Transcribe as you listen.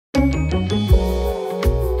Hey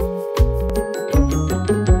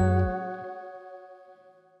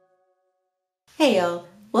y'all,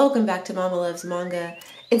 welcome back to Mama Loves Manga.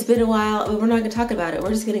 It's been a while, but we're not gonna talk about it.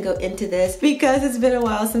 We're just gonna go into this because it's been a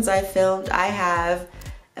while since I filmed. I have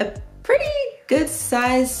a pretty good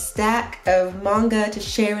sized stack of manga to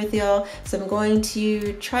share with y'all. So I'm going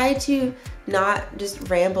to try to not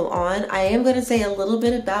just ramble on. I am gonna say a little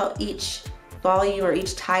bit about each volume or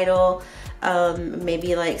each title.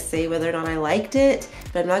 Maybe like say whether or not I liked it,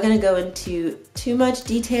 but I'm not gonna go into too much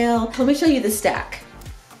detail. Let me show you the stack.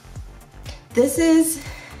 This is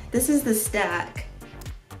the stack.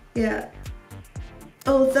 Yeah.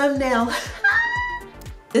 Oh, thumbnail.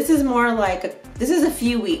 This is more like, this is a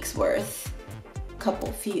few weeks worth.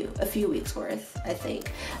 A few weeks worth, I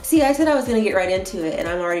think. See, I said I was gonna get right into it and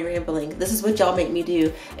I'm already rambling. This is what y'all make me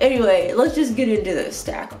do. Anyway, let's just get into the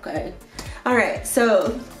stack, okay? All right,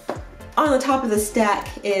 so on the top of the stack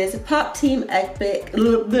is Pop Team Epic.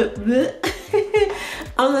 On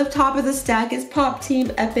the top of the stack is Pop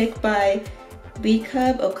Team Epic by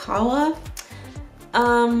Bcub Okawa.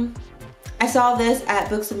 I saw this at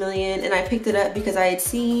Books A Million and I picked it up because I had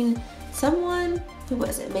seen someone, who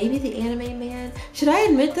was it? Maybe the Anime Man? Should I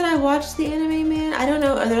admit that I watched the Anime Man? I don't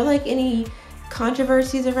know. Are there like any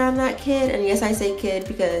controversies around that kid? And yes, I say kid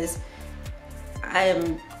because I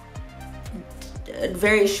am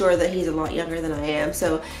very sure that he's a lot younger than I am.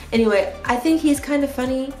 So anyway, I think he's kind of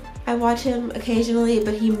funny. I watch him occasionally,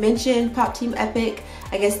 but he mentioned Pop Team Epic,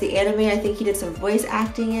 I guess the anime. I think he did some voice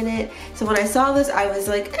acting in it. So when I saw this, I was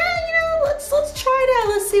like, you know, let's try it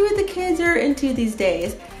out. Let's see what the kids are into these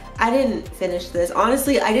days. I didn't finish this.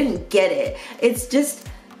 Honestly, I didn't get it. It's just,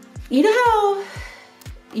 you know how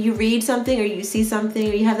you read something or you see something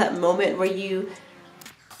or you have that moment where you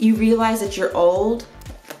realize that you're old?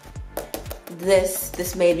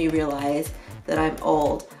 This made me realize that I'm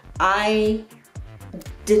old. I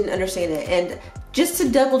didn't understand it, and just to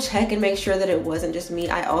double check and make sure that it wasn't just me,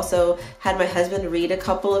 I also had my husband read a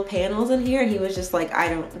couple of panels in here and he was just like, I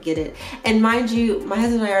don't get it. And mind you, my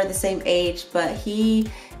husband and I are the same age, but he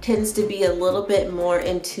tends to be a little bit more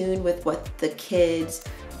in tune with what the kids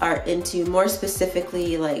are into, more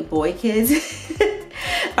specifically like boy kids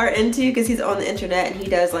are into, because he's on the internet and he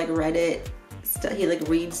does like Reddit stuff. He like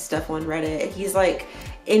reads stuff on Reddit and he's like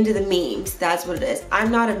into the memes. That's what it is.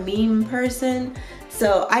 I'm not a meme person,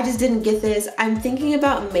 so I just didn't get this. I'm thinking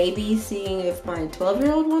about maybe seeing if my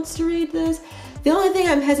 12-year-old wants to read this. The only thing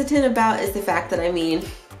I'm hesitant about is the fact that, I mean,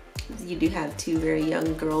 you do have two very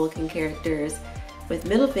young girl-looking characters with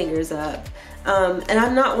middle fingers up. And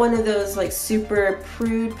I'm not one of those like super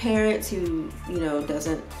prude parents who, you know,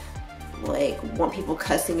 doesn't like want people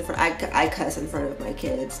cussing in front. I cuss in front of my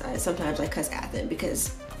kids. Sometimes I cuss at them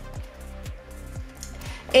because,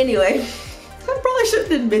 anyway, I probably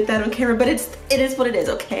shouldn't admit that on camera, but it is what it is,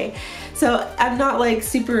 okay? So I'm not like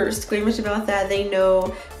super squeamish about that. They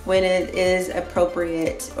know when it is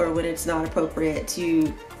appropriate or when it's not appropriate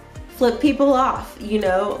to flip people off, you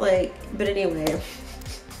know? Like, but anyway,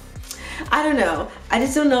 I don't know. I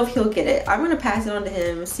just don't know if he'll get it. I'm gonna pass it on to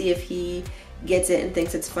him, see if he gets it and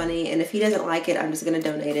thinks it's funny, and if he doesn't like it, I'm just gonna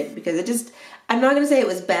donate it because it just, I'm not gonna say it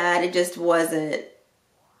was bad, it just wasn't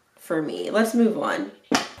for me. Let's move on.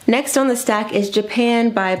 Next on the stack is Japan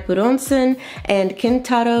by Buronson and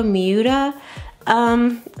Kentaro Miura.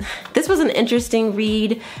 This was an interesting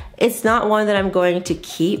read. It's not one that I'm going to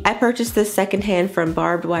keep. I purchased this secondhand from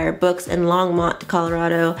Barbed Wire Books in Longmont,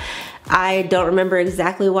 Colorado. I don't remember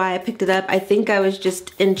exactly why I picked it up. I think I was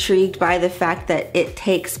just intrigued by the fact that it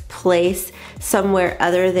takes place somewhere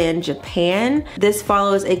other than Japan. This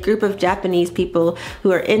follows a group of Japanese people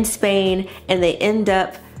who are in Spain and they end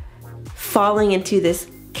up falling into this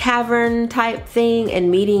cavern type thing and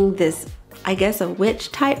meeting this, I guess, a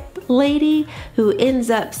witch type lady who ends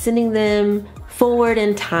up sending them forward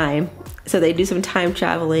in time. So they do some time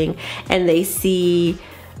traveling and they see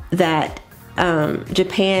that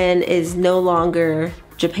Japan is no longer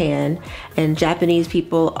Japan and Japanese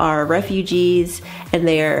people are refugees and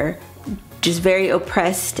they are just very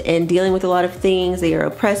oppressed and dealing with a lot of things. They are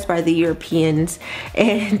oppressed by the Europeans,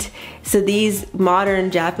 and so these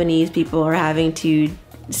modern Japanese people are having to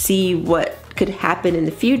see what could happen in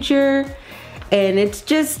the future. And it's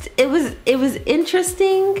just, it was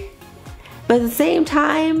interesting, but at the same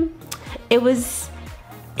time there were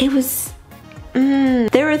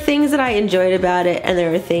things that I enjoyed about it and there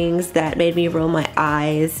were things that made me roll my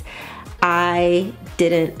eyes. I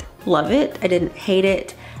didn't love it, I didn't hate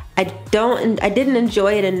it, I didn't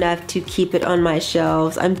enjoy it enough to keep it on my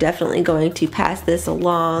shelves. I'm definitely going to pass this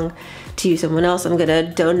along to someone else. I'm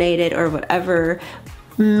gonna donate it or whatever.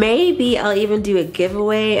 Maybe I'll even do a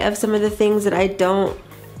giveaway of some of the things that I don't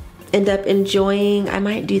end up enjoying. I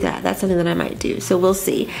might do that. That's something that I might do. So we'll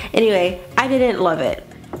see. Anyway, I didn't love it.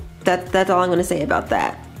 That's all I'm gonna say about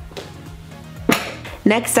that.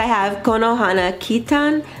 Next I have Konohana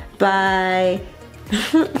Kitan by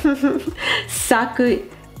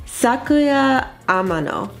Sakuya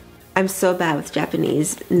Amano. I'm so bad with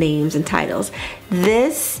Japanese names and titles.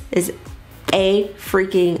 This is a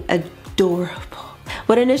freaking adorable.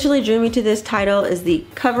 What initially drew me to this title is the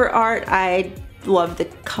cover art. I love the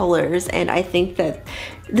colors, and I think that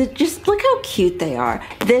just look how cute they are.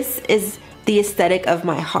 This is the aesthetic of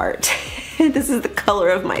my heart. This is the color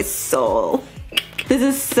of my soul. This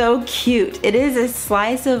is so cute. It is a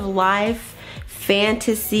slice of life,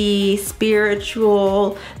 fantasy,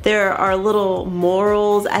 spiritual. There are little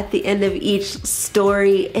morals at the end of each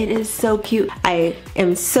story. It is so cute. I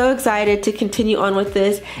am so excited to continue on with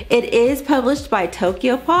this. It is published by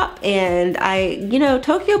Tokyopop, and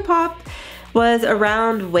Tokyopop was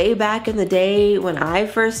around way back in the day when I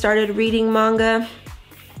first started reading manga.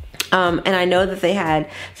 And I know that they had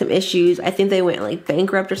some issues. I think they went like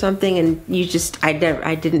bankrupt or something, and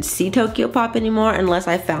I didn't see Tokyopop anymore unless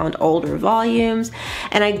I found older volumes.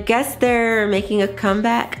 And I guess they're making a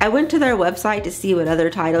comeback. I went to their website to see what other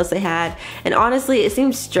titles they had, and honestly, it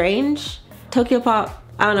seems strange. Tokyopop,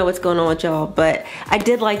 I don't know what's going on with y'all, but I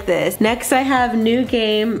did like this. Next, I have New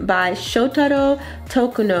Game by Shotaro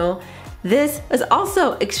Tokuno. This is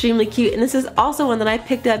also extremely cute, and this is also one that I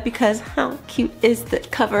picked up because how cute is the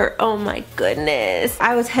cover? Oh my goodness.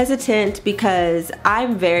 I was hesitant because I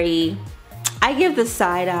give the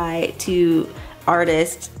side eye to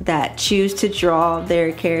artists that choose to draw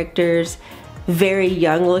their characters very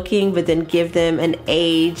young looking, but then give them an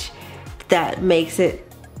age that makes it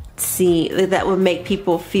that would make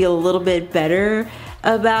people feel a little bit better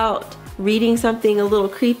about reading something a little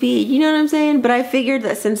creepy, you know what I'm saying? But I figured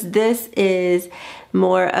that since this is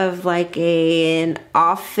more of like an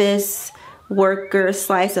office worker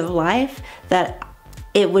slice of life, that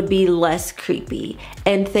it would be less creepy.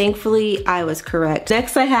 And thankfully I was correct.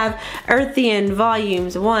 Next I have Earthian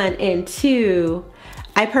Volumes 1 and 2.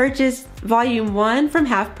 I purchased volume 1 from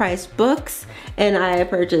Half Price Books, and I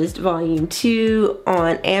purchased volume 2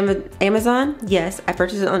 on Amazon. Yes, I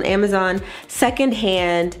purchased it on Amazon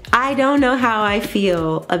secondhand. I don't know how I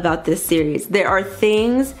feel about this series. There are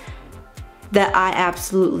things that I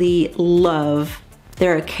absolutely love.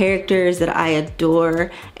 There are characters that I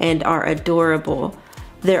adore and are adorable.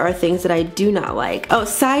 There are things that I do not like. Oh,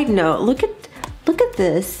 side note, look at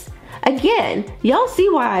this. Again, y'all see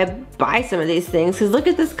why I buy some of these things, because look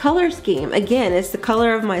at this color scheme. Again, it's the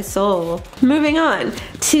color of my soul. Moving on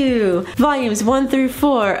to volumes 1 through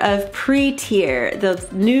 4 of Pre-Tier, the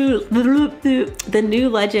new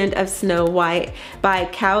legend of Snow White by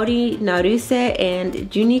Kaori Naruse and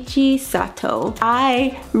Junichi Sato.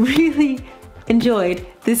 I really enjoyed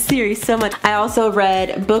this series so much. I also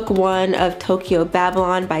read book 1 of Tokyo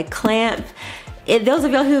Babylon by Clamp. Those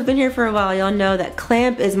of y'all who have been here for a while, y'all know that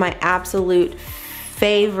Clamp is my absolute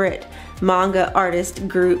favorite manga artist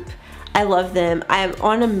group. I love them. I am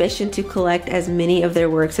on a mission to collect as many of their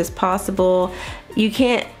works as possible. You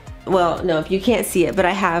can't, well, no, you can't see it, but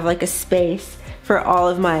I have like a space for all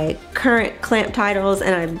of my current Clamp titles,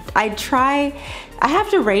 and I have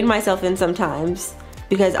to rein myself in sometimes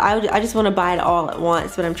because I just want to buy it all at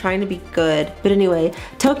once, but I'm trying to be good. But anyway,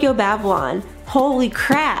 Tokyo Babylon, holy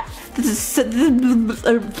crap. This is so good.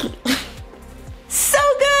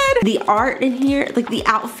 The art in here, like the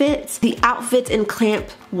outfits in Clamp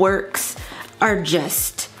works are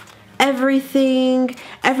just everything.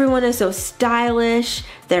 Everyone is so stylish.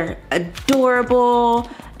 They're adorable.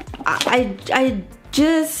 I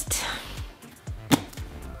just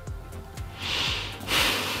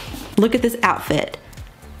look at this outfit.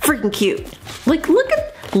 Freaking cute. Like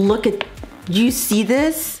look at, you see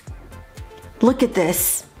this? Look at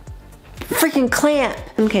this. Freaking Clamp.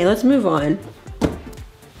 Okay, let's move on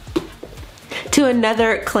to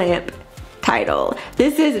another Clamp title.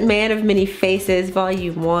 This is Man of Many Faces,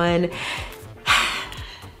 Volume 1.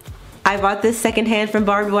 I bought this secondhand from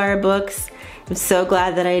Barbed Wire Books. I'm so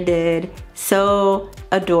glad that I did. So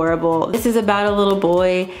adorable. This is about a little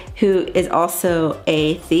boy who is also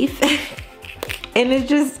a thief. And it's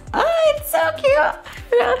just, oh, it's so cute.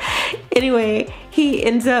 Anyway, he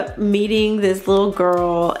ends up meeting this little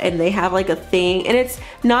girl and they have like a thing, and it's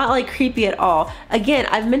not like creepy at all. Again,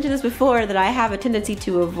 I've mentioned this before that I have a tendency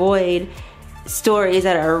to avoid stories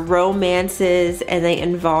that are romances and they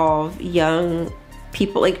involve young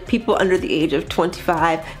people, like people under the age of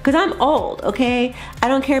 25, because I'm old, okay? I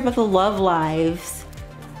don't care about the love lives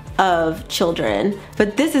of children,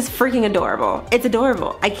 but this is freaking adorable. It's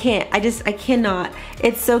adorable. I cannot.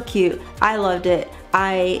 It's so cute. I loved it.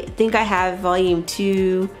 I think I have volume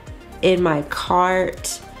 2 in my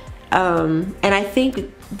cart, and I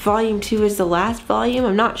think volume 2 is the last volume.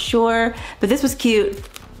 I'm not sure, but this was cute.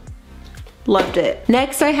 Loved it.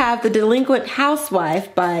 Next I have The Delinquent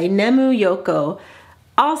Housewife by Nemu Yoko.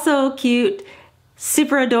 Also cute,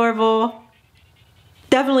 super adorable.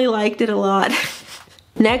 Definitely liked it a lot.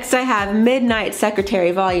 Next I have Midnight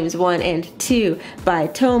Secretary volumes 1 and 2 by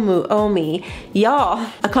Tomu Omi. Y'all,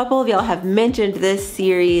 a couple of y'all have mentioned this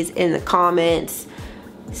series in the comments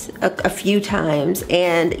a few times,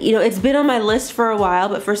 and you know, it's been on my list for a while,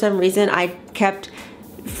 but for some reason I kept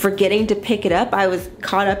forgetting to pick it up. I was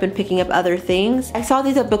caught up in picking up other things. I saw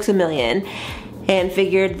these at Books A Million and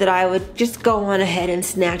figured that I would just go on ahead and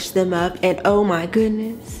snatch them up, and oh my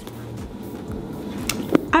goodness,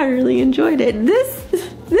 I really enjoyed it.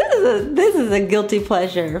 This is a guilty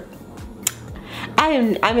pleasure.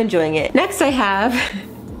 I'm enjoying it. Next I have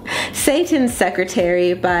Satan's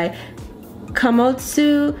Secretary by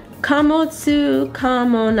Kamotsu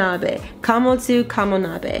Kamonabe.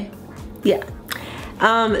 Yeah.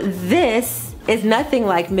 This is nothing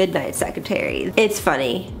like Midnight Secretary. It's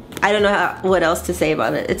funny. I don't know what else to say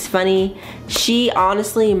about it. It's funny. She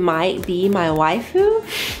honestly might be my waifu,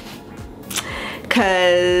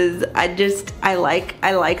 cause I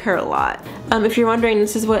like her a lot. If you're wondering,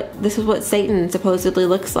 this is what Satan supposedly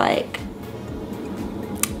looks like.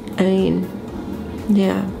 I mean,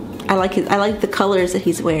 yeah. I like the colors that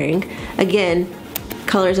he's wearing. Again,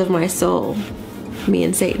 colors of my soul. Me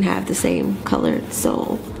and Satan have the same colored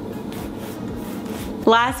soul.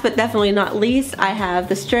 Last but definitely not least, I have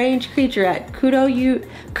The Strange Creature at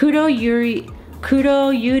Kudoyuri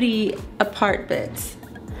Apartments.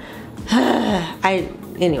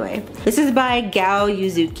 Anyway, this is by Gao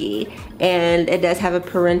Yuzuki, and it does have a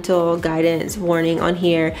parental guidance warning on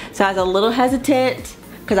here. So I was a little hesitant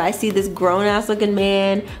because I see this grown-ass looking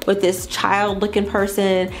man with this child-looking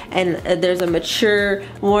person, and there's a mature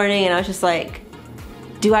warning, and I was just like,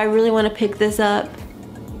 do I really want to pick this up?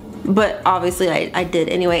 But obviously I did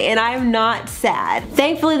anyway, and I'm not sad.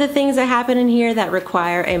 Thankfully, the things that happen in here that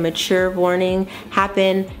require a mature warning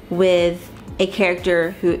happen with a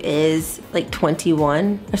character who is like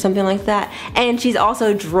 21 or something like that, and she's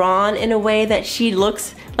also drawn in a way that she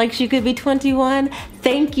looks like she could be 21.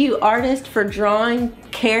 Thank you, artist, for drawing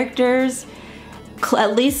characters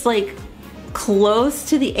at least like close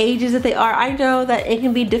to the ages that they are. I know that it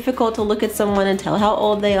can be difficult to look at someone and tell how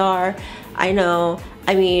old they are. I know.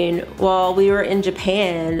 I mean, while we were in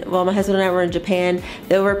Japan, while my husband and I were in Japan,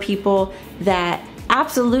 there were people that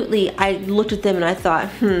absolutely, I looked at them and I thought,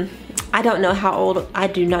 I don't know how old, I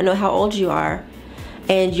do not know how old you are.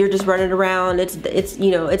 And you're just running around, it's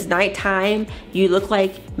you know, it's nighttime. You look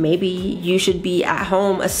like maybe you should be at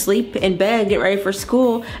home asleep in bed getting ready for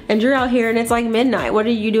school, and you're out here and it's like midnight. What are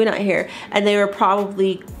you doing out here? And they were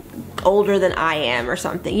probably older than I am or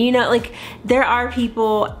something. You know, like, there are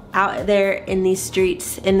people out there in these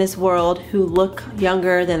streets, in this world, who look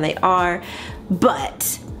younger than they are,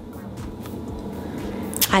 but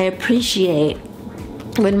I appreciate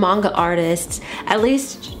when manga artists at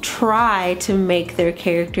least try to make their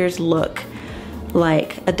characters look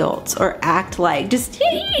like adults or act like, just,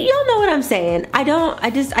 y'all know what I'm saying. I don't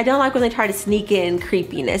like when they try to sneak in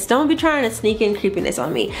creepiness. Don't be trying to sneak in creepiness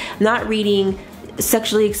on me. I'm not reading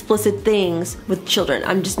sexually explicit things with children.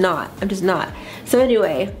 I'm just not. So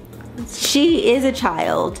anyway, she is a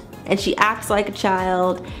child and she acts like a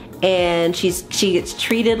child, and she gets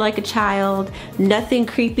treated like a child. Nothing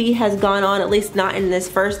creepy has gone on, at least not in this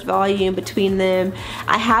first volume, between them.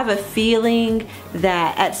 I have a feeling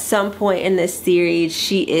that at some point in this series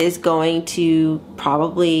she is going to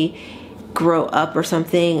probably grow up or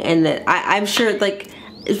something, and that I'm sure, like,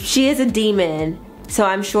 she is a demon, so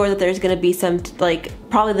I'm sure that there's gonna be some, like,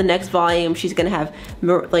 probably the next volume she's gonna have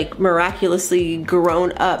like miraculously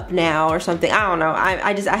grown up now or something. I don't know.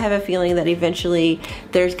 I have a feeling that eventually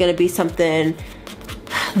there's gonna be something.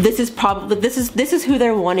 This is who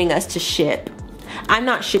they're wanting us to ship. I'm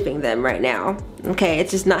not shipping them right now. Okay,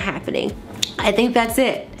 it's just not happening. I think that's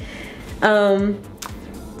it.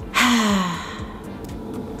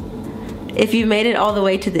 If you made it all the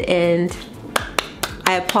way to the end,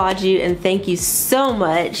 I applaud you and thank you so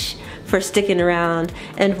much for sticking around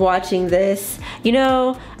and watching this. You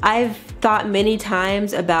know, I've thought many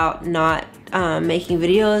times about not making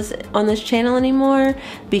videos on this channel anymore,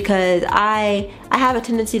 because I have a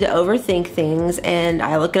tendency to overthink things, and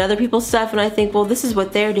I look at other people's stuff and I think, well, this is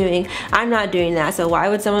what they're doing. I'm not doing that, so why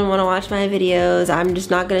would someone want to watch my videos? I'm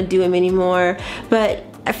just not gonna do them anymore. But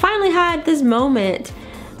I finally had this moment.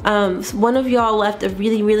 One of y'all left a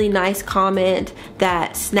really nice comment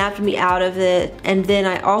that snapped me out of it, and then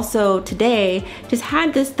I also today just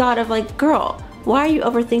had this thought of like, girl, why are you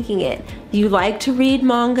overthinking it? You like to read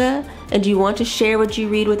manga and you want to share what you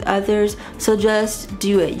read with others, so just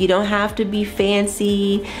do it. You don't have to be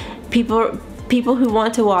fancy. People who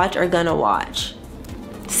want to watch are gonna watch.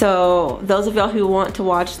 So those of y'all who want to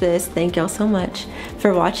watch this, thank y'all so much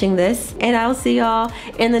for watching this, and I'll see y'all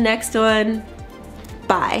in the next one.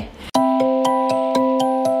 Bye.